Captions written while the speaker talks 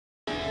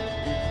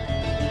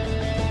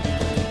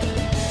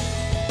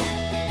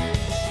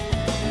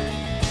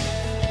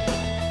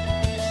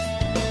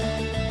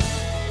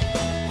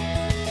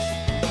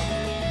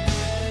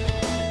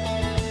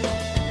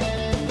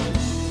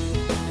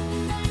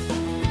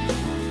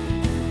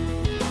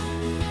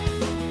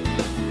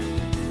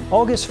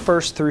August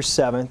 1st through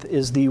 7th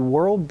is the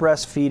World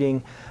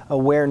Breastfeeding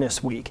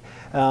Awareness Week.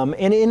 And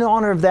in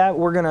honor of that,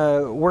 we're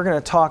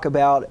gonna talk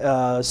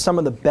about some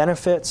of the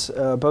benefits,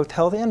 both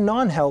health and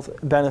non-health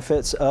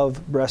benefits of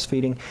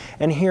breastfeeding.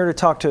 And here to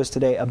talk to us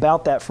today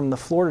about that from the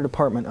Florida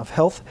Department of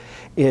Health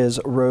is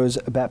Rose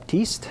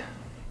Baptiste.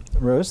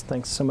 Rose,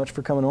 thanks so much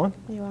for coming on.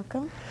 You're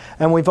welcome.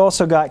 And we've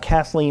also got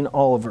Kathleen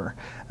Oliver.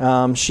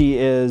 She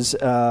is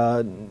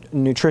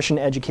nutrition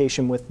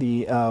education with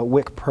the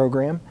WIC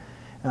program.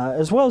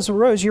 As well as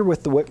Rose, you're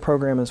with the WIC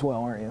program as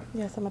well, aren't you?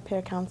 Yes, I'm a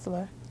peer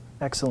counselor.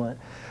 Excellent.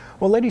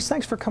 Well, ladies,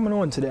 thanks for coming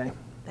on today.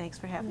 Thanks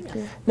for having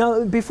us.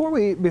 Now, before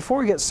we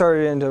get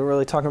started into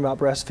really talking about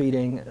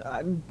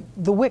breastfeeding,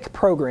 the WIC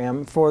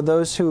program, for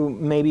those who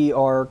maybe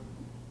are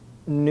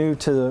new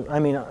to, I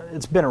mean,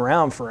 it's been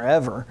around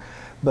forever,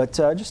 but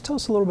just tell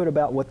us a little bit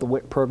about what the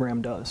WIC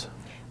program does.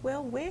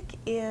 Well, WIC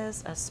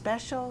is a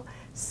special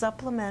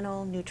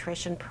supplemental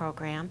nutrition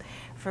program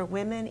for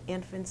women,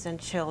 infants, and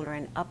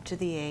children up to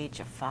the age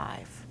of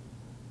 5.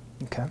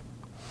 Okay.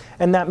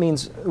 And that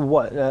means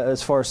what,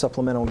 as far as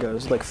supplemental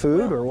goes, like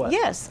food or what?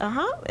 Yes,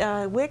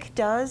 WIC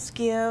does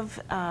give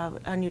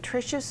a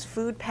nutritious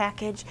food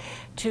package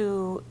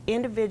to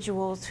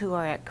individuals who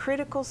are at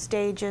critical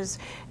stages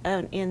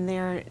in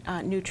their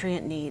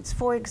nutrient needs.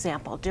 For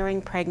example,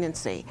 during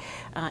pregnancy,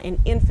 in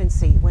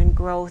infancy, when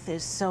growth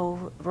is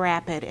so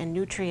rapid and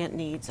nutrient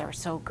needs are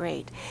so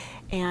great.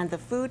 And the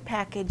food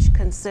package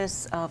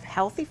consists of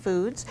healthy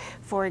foods.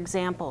 For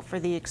example, for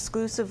the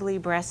exclusively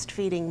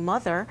breastfeeding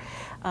mother,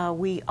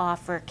 we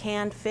offer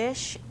canned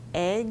fish,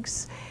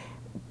 eggs,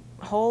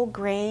 whole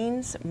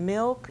grains,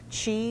 milk,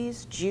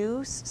 cheese,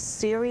 juice,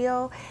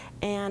 cereal,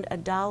 and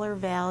 $1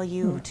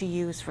 value to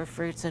use for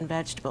fruits and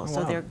vegetables.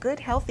 Wow. So they're good,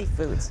 healthy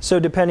foods. So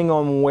depending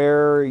on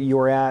where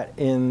you're at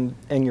in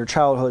your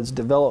childhood's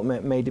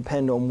development may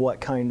depend on what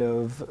kind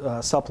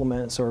of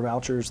supplements or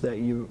vouchers that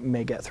you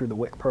may get through the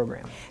WIC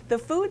program. The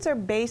foods are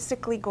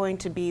basically going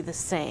to be the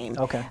same.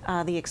 Okay.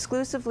 The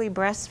exclusively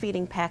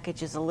breastfeeding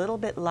package is a little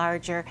bit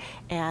larger,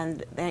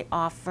 and they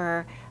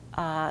offer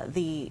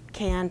the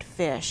canned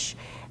fish.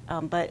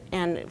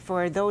 And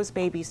for those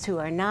babies who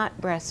are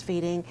not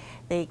breastfeeding,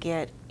 they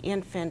get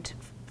infant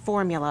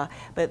formula,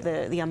 but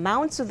the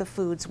amounts of the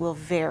foods will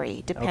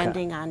vary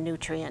depending on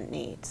nutrient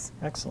needs.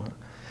 Excellent.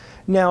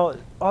 Now,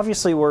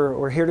 obviously,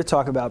 we're here to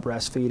talk about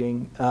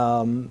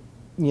breastfeeding.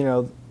 You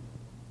know,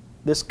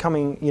 this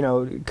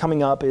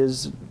coming up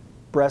is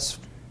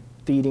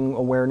Breastfeeding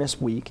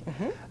Awareness Week.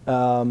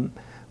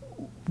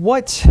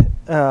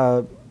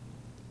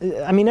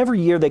 I mean,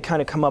 every year they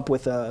kind of come up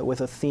with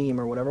a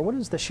theme or whatever. What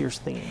is this year's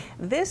theme?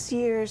 This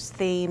year's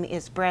theme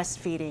is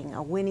breastfeeding,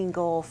 a winning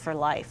goal for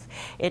life.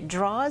 It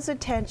draws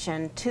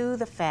attention to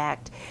the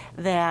fact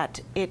that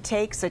it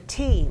takes a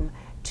team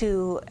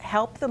to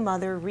help the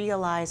mother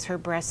realize her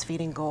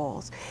breastfeeding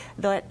goals.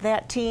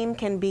 That team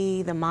can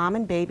be the mom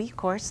and baby, of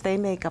course, they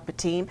make up a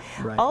team.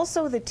 Right.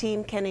 Also, the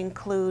team can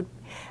include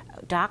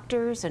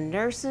doctors and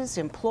nurses,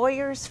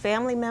 employers,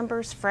 family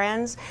members,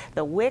 friends,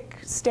 the WIC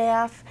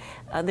staff.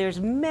 There's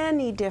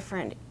many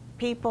different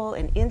people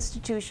and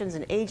institutions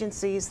and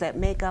agencies that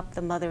make up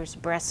the mother's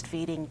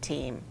breastfeeding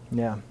team.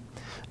 Yeah.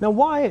 Now,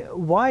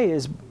 why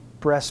is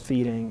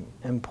breastfeeding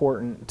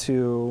important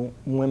to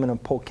women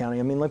of Polk County?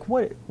 I mean, like,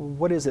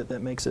 what is it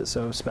that makes it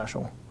so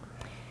special?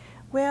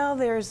 Well,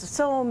 there's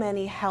so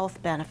many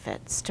health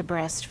benefits to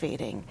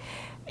breastfeeding.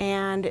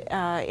 And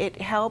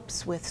it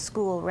helps with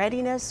school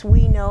readiness.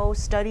 We know,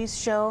 studies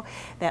show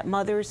that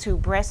mothers who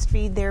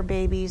breastfeed their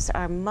babies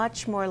are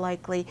much more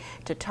likely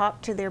to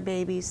talk to their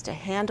babies, to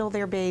handle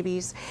their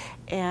babies,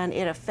 and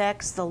it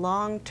affects the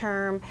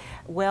long-term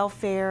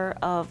welfare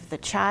of the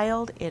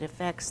child, it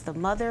affects the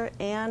mother,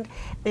 and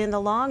in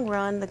the long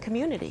run, the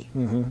community.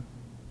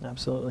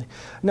 Absolutely.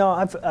 Now,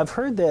 I've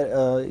heard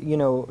that you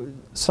know,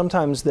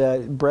 sometimes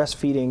that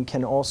breastfeeding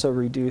can also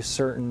reduce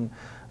certain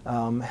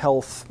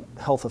health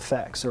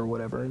effects or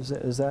whatever.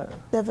 Is that?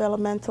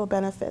 Developmental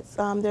benefits.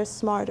 They're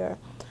smarter.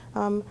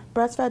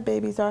 Breastfed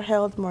babies are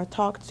held more,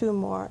 talked to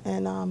more,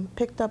 and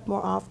picked up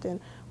more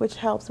often, which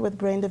helps with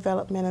brain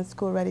development and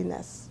school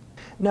readiness.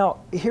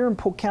 Now, here in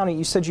Polk County,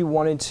 you said you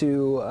wanted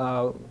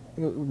to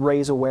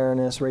raise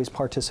awareness, raise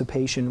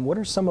participation. What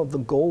are some of the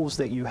goals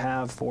that you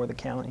have for the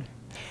county?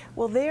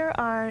 Well, there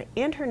are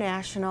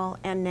international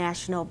and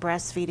national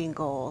breastfeeding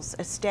goals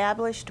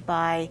established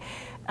by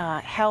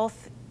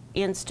health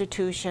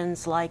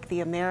institutions like the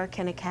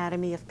American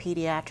Academy of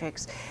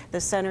Pediatrics, the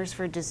Centers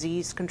for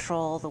Disease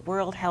Control, the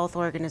World Health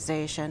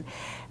Organization.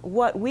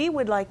 What we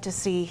would like to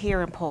see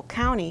here in Polk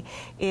County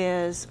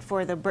is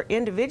for the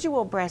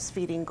individual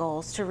breastfeeding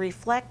goals to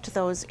reflect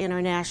those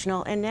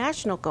international and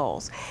national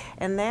goals,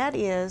 and that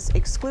is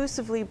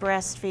exclusively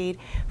breastfeed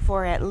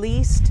for at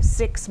least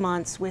 6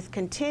 months with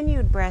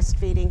continued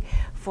breastfeeding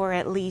for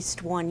at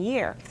least 1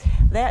 year.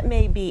 That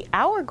may be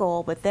our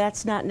goal, but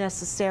that's not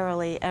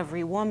necessarily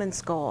every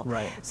woman's goal. goal.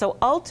 Right. So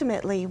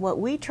ultimately, what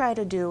we try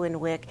to do in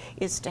WIC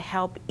is to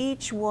help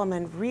each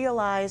woman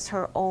realize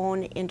her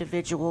own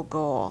individual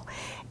goal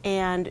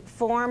and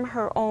form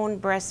her own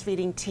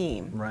breastfeeding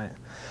team. Right.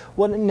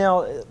 Well,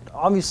 now,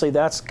 obviously,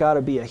 that's got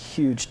to be a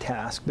huge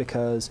task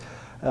because,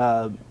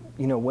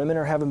 you know, women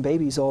are having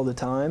babies all the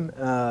time.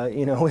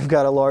 You know, we've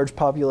got a large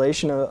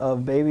population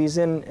of babies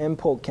in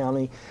Polk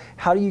County.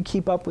 How do you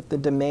keep up with the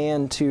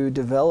demand to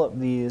develop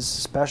these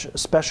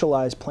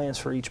specialized plans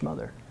for each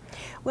mother?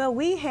 Well,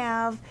 we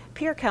have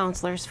peer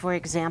counselors, for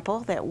example,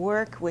 that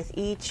work with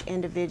each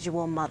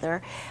individual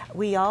mother.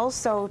 We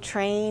also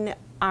train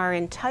our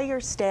entire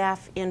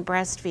staff in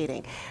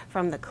breastfeeding,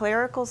 from the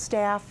clerical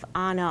staff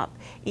on up.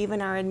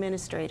 Even our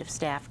administrative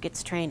staff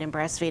gets trained in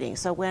breastfeeding.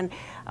 So when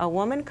a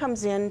woman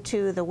comes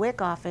into the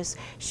WIC office,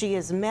 she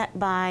is met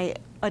by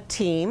a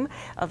team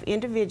of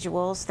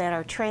individuals that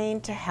are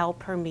trained to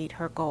help her meet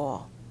her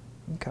goal.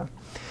 Okay.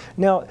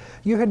 Now,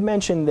 you had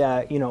mentioned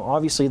that, you know,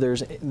 obviously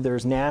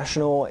there's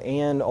national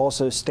and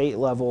also state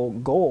level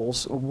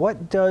goals.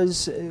 What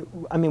does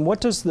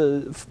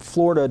the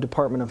Florida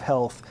Department of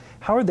Health,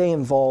 how are they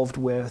involved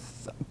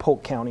with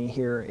Polk County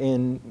here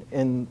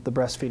in the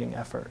breastfeeding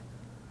effort?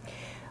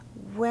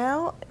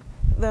 Well,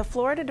 the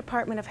Florida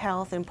Department of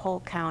Health in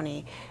Polk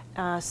County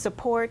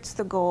supports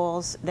the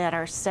goals that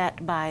are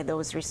set by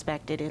those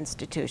respected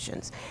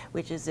institutions,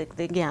 which is,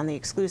 again, the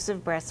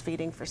exclusive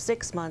breastfeeding for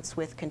 6 months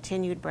with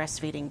continued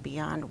breastfeeding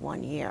beyond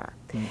 1 year.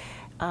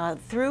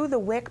 Through the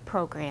WIC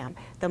program,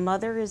 the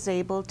mother is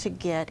able to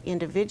get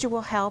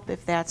individual help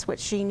if that's what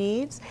she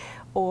needs,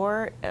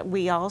 or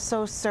we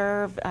also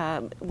serve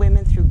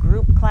women through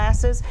group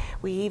classes.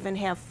 We even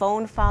have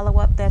phone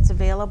follow-up that's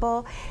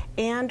available.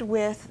 And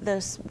with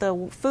the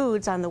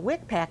foods on the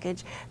WIC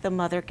package, the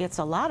mother gets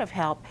a lot of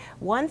help.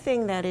 One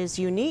thing that is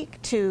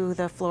unique to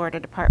the Florida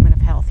Department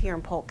of Health here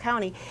in Polk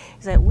County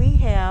is that we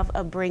have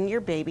a Bring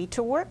Your Baby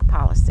to Work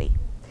policy.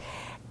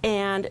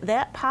 And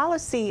that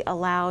policy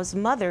allows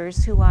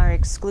mothers who are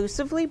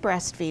exclusively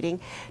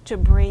breastfeeding to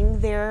bring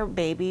their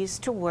babies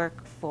to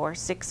work for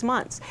 6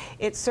 months.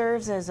 It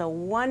serves as a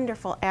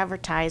wonderful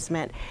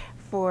advertisement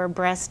for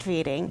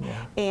breastfeeding,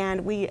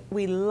 and we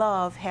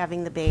love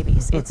having the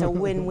babies. It's a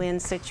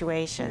win-win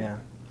situation. Yeah.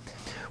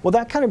 Well,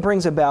 that kind of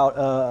brings about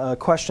a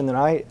question that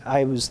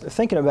I was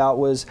thinking about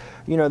was,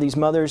 you know, these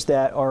mothers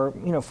that are,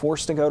 you know,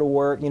 forced to go to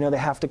work, you know, they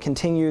have to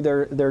continue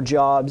their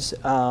jobs,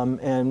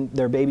 and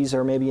their babies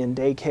are maybe in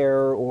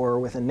daycare or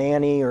with a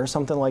nanny or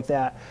something like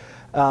that.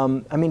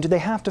 I mean, do they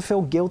have to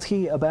feel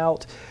guilty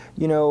about,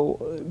 you know,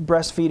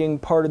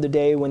 breastfeeding part of the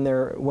day when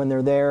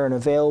they're there and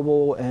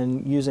available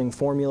and using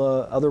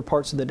formula other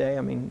parts of the day?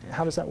 I mean,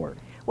 how does that work?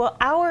 Well,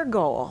 our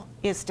goal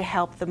is to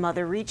help the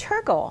mother reach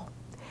her goal.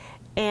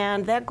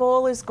 And that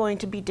goal is going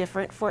to be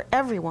different for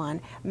everyone.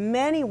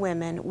 Many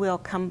women will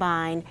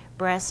combine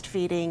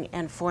breastfeeding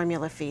and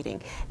formula feeding.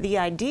 The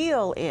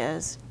ideal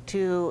is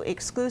to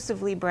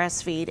exclusively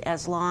breastfeed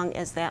as long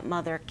as that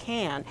mother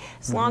can,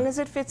 as long as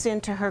it fits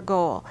into her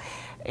goal.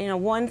 You know,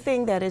 one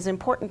thing that is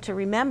important to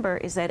remember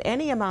is that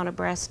any amount of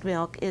breast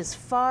milk is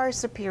far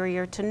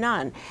superior to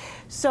none.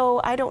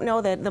 So I don't know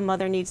that the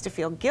mother needs to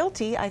feel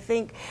guilty. I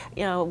think,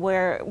 you know,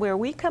 where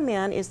we come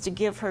in is to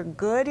give her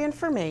good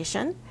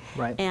information,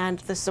 right, and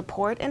the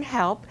support and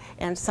help,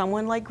 and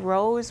someone like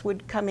Rose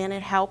would come in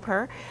and help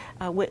her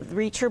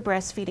reach her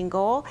breastfeeding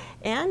goal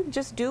and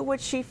just do what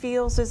she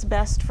feels is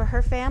best for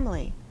her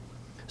family.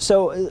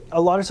 So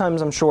a lot of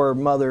times I'm sure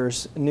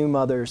new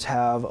mothers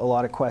have a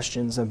lot of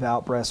questions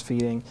about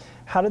breastfeeding.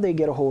 How do they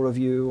get a hold of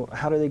you?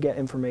 How do they get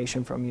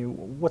information from you?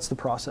 What's the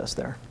process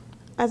there?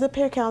 As a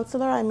peer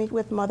counselor, I meet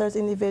with mothers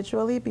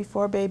individually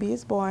before baby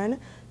is born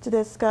to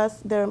discuss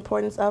their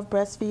importance of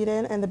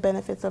breastfeeding and the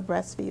benefits of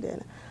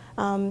breastfeeding,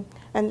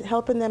 and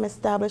helping them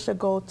establish a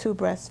goal to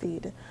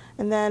breastfeed.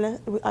 And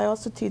then I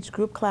also teach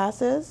group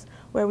classes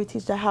where we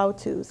teach the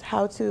how-tos,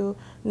 how to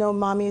know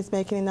mommy is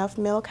making enough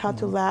milk, how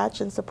to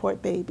latch and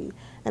support baby.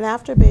 And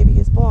after baby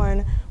is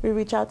born, we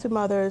reach out to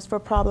mothers for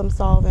problem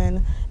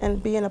solving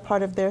and being a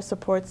part of their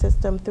support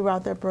system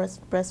throughout their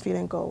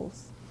breastfeeding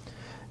goals.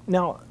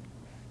 Now,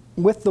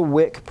 with the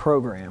WIC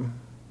program,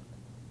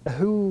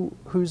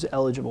 who's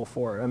eligible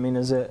for it? I mean,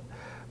 is it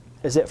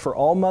for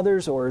all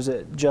mothers, or is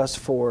it just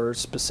for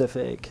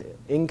specific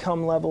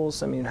income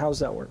levels? I mean, how does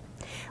that work?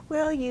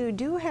 Well, you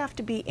do have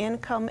to be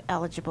income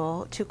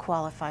eligible to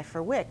qualify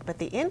for WIC, but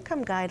the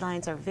income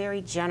guidelines are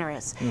very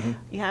generous.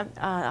 You have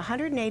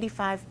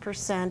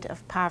 185%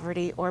 of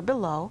poverty or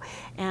below,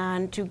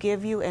 and to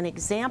give you an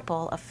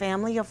example, a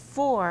family of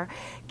 4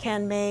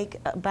 can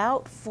make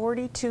about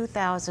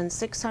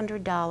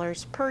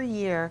 $42,600 per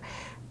year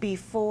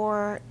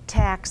before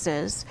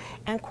taxes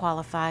and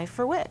qualify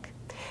for WIC.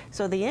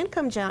 So the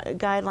income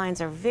guidelines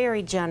are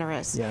very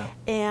generous,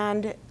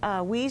 and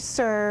we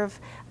serve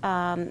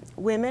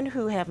women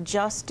who have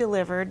just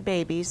delivered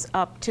babies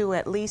up to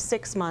at least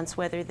 6 months,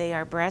 whether they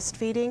are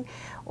breastfeeding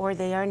or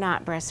they are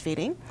not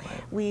breastfeeding.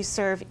 We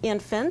serve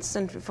infants,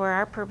 and for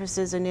our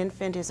purposes, an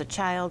infant is a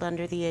child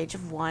under the age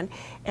of 1,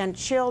 and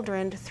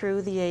children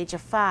through the age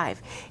of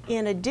 5.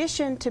 In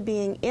addition to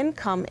being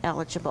income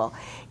eligible,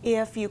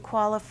 if you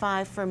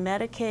qualify for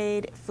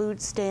Medicaid,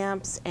 food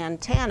stamps,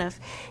 and TANF,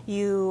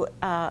 you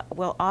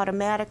will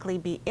automatically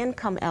be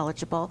income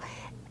eligible.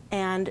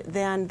 And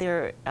then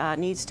there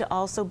needs to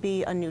also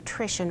be a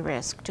nutrition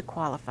risk to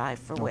qualify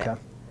for WIC.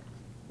 Okay.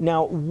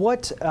 Now,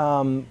 what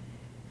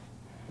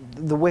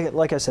the WIC,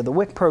 like I said, the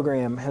WIC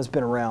program has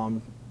been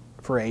around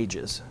for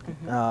ages.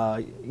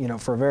 You know,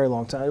 for a very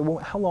long time.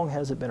 How long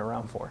has it been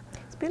around for?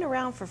 It's been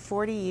around for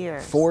 40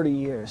 years. 40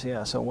 years,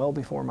 yeah. So well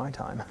before my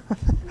time.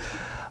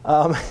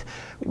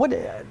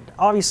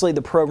 Obviously,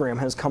 the program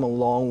has come a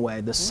long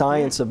way. The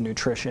science of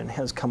nutrition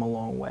has come a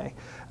long way.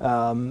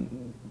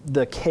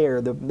 The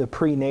care, the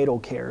prenatal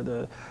care,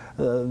 the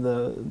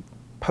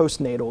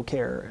postnatal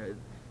care.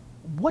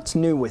 What's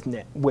new with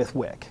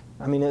WIC?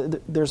 I mean,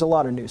 there's a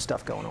lot of new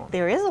stuff going on.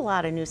 There is a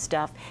lot of new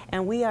stuff,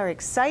 and we are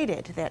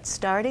excited that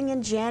starting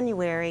in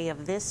January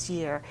of this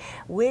year,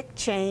 WIC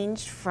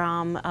changed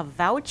from a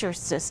voucher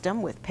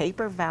system with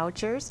paper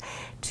vouchers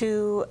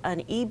to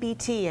an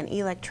EBT, an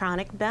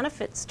electronic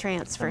benefits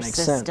transfer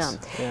system.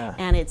 Sense. Yeah.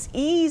 And it's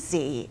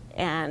easy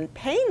and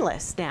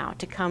painless now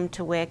to come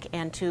to WIC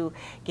and to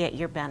get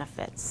your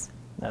benefits.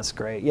 That's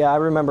great. Yeah, I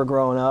remember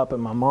growing up,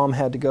 and my mom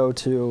had to go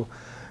to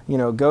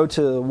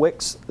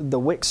the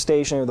WIC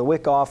station or the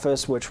WIC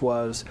office, which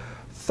was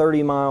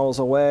 30 miles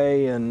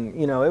away, and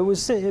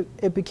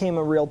it became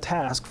a real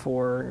task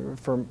for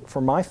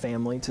my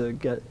family to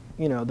get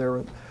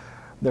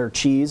their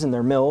cheese and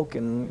their milk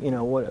and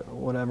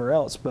whatever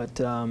else. But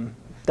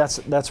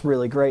that's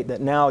really great that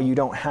now you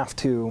don't have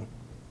to.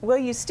 Well,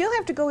 you still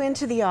have to go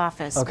into the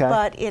office, okay,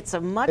 but it's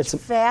a much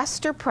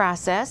faster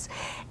process,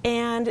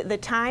 and the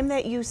time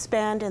that you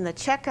spend in the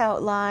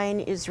checkout line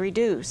is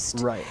reduced.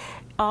 Right.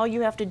 All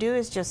you have to do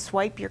is just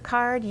swipe your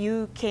card.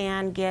 You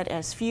can get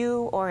as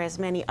few or as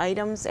many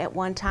items at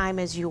one time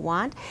as you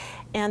want.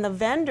 And the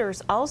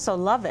vendors also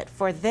love it.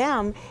 For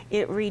them,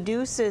 it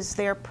reduces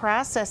their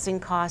processing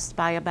costs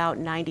by about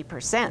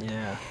 90%.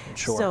 Yeah,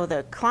 sure. So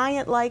the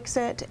client likes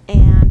it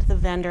and the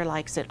vendor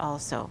likes it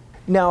also.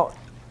 Now,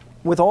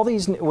 with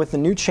the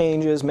new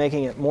changes,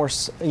 making it more,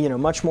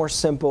 much more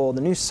simple, the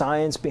new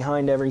science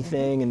behind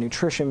everything and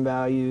nutrition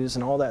values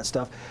and all that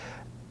stuff,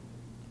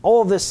 all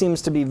of this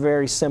seems to be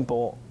very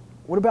simple.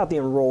 What about the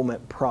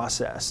enrollment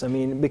process? I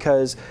mean,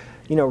 because,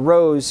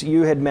 Rose,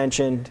 you had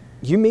mentioned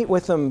you meet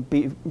with them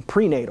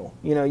prenatal.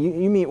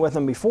 You meet with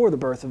them before the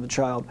birth of the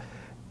child.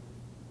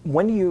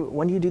 When do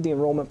you do the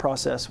enrollment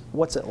process?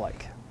 What's it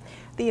like?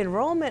 The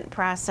enrollment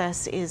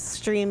process is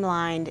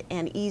streamlined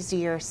and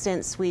easier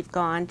since we've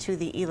gone to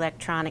the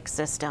electronic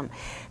system.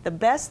 The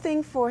best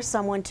thing for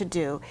someone to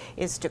do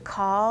is to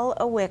call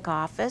a WIC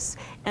office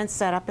and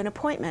set up an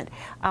appointment.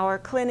 Our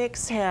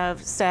clinics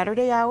have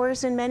Saturday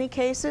hours in many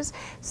cases.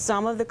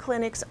 Some of the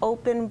clinics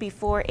open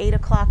before 8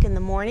 o'clock in the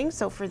morning,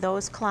 so for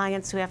those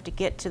clients who have to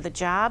get to the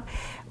job,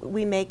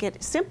 we make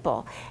it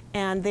simple.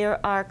 And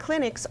there are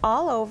clinics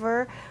all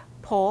over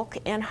Polk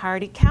and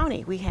Hardy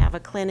County. We have a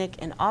clinic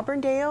in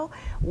Auburndale,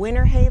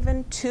 Winter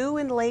Haven, 2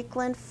 in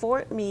Lakeland,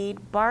 Fort Meade,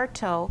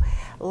 Bartow,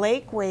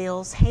 Lake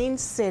Wales, Haines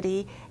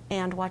City,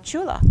 and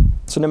Wauchula.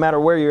 So no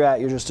matter where you're at,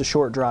 you're just a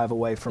short drive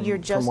away from You're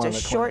just one a of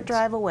the short clinics.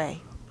 drive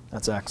away.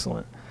 That's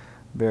excellent.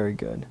 Very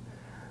good.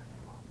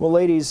 Well,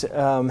 ladies, this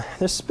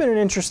has been an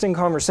interesting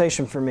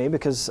conversation for me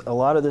because a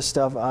lot of this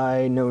stuff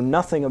I know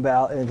nothing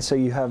about, and so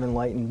you have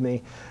enlightened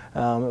me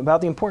about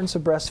the importance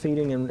of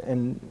breastfeeding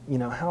and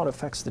how it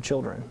affects the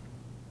children.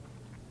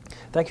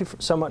 Thank you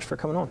so much for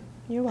coming on.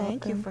 You're welcome.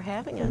 Thank you for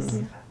having us.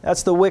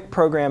 That's the WIC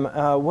program.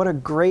 What a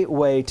great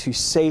way to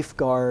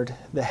safeguard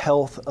the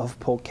health of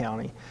Polk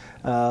County.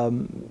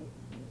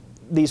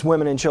 These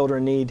women and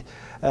children need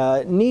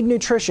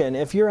nutrition.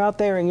 If you're out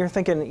there and you're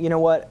thinking, you know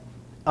what,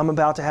 I'm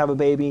about to have a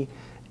baby,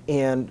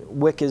 and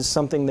WIC is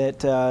something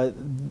that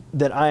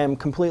I am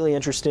completely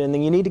interested in,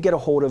 then you need to get a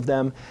hold of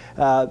them.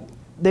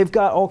 They've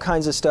got all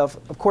kinds of stuff.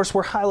 Of course,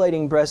 we're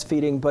highlighting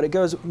breastfeeding, but it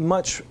goes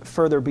much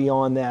further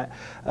beyond that.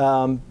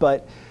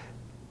 But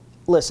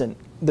listen,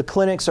 the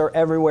clinics are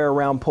everywhere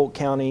around Polk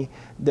County.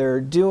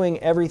 They're doing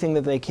everything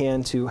that they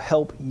can to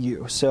help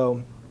you.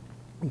 So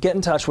get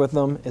in touch with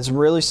them. It's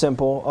really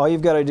simple. All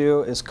you've got to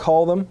do is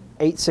call them,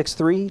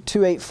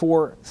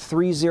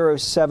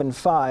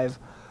 863-284-3075,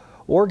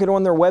 or get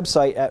on their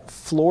website at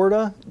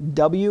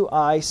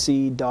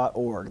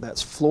floridawic.org.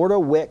 That's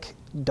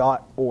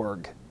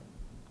floridawic.org.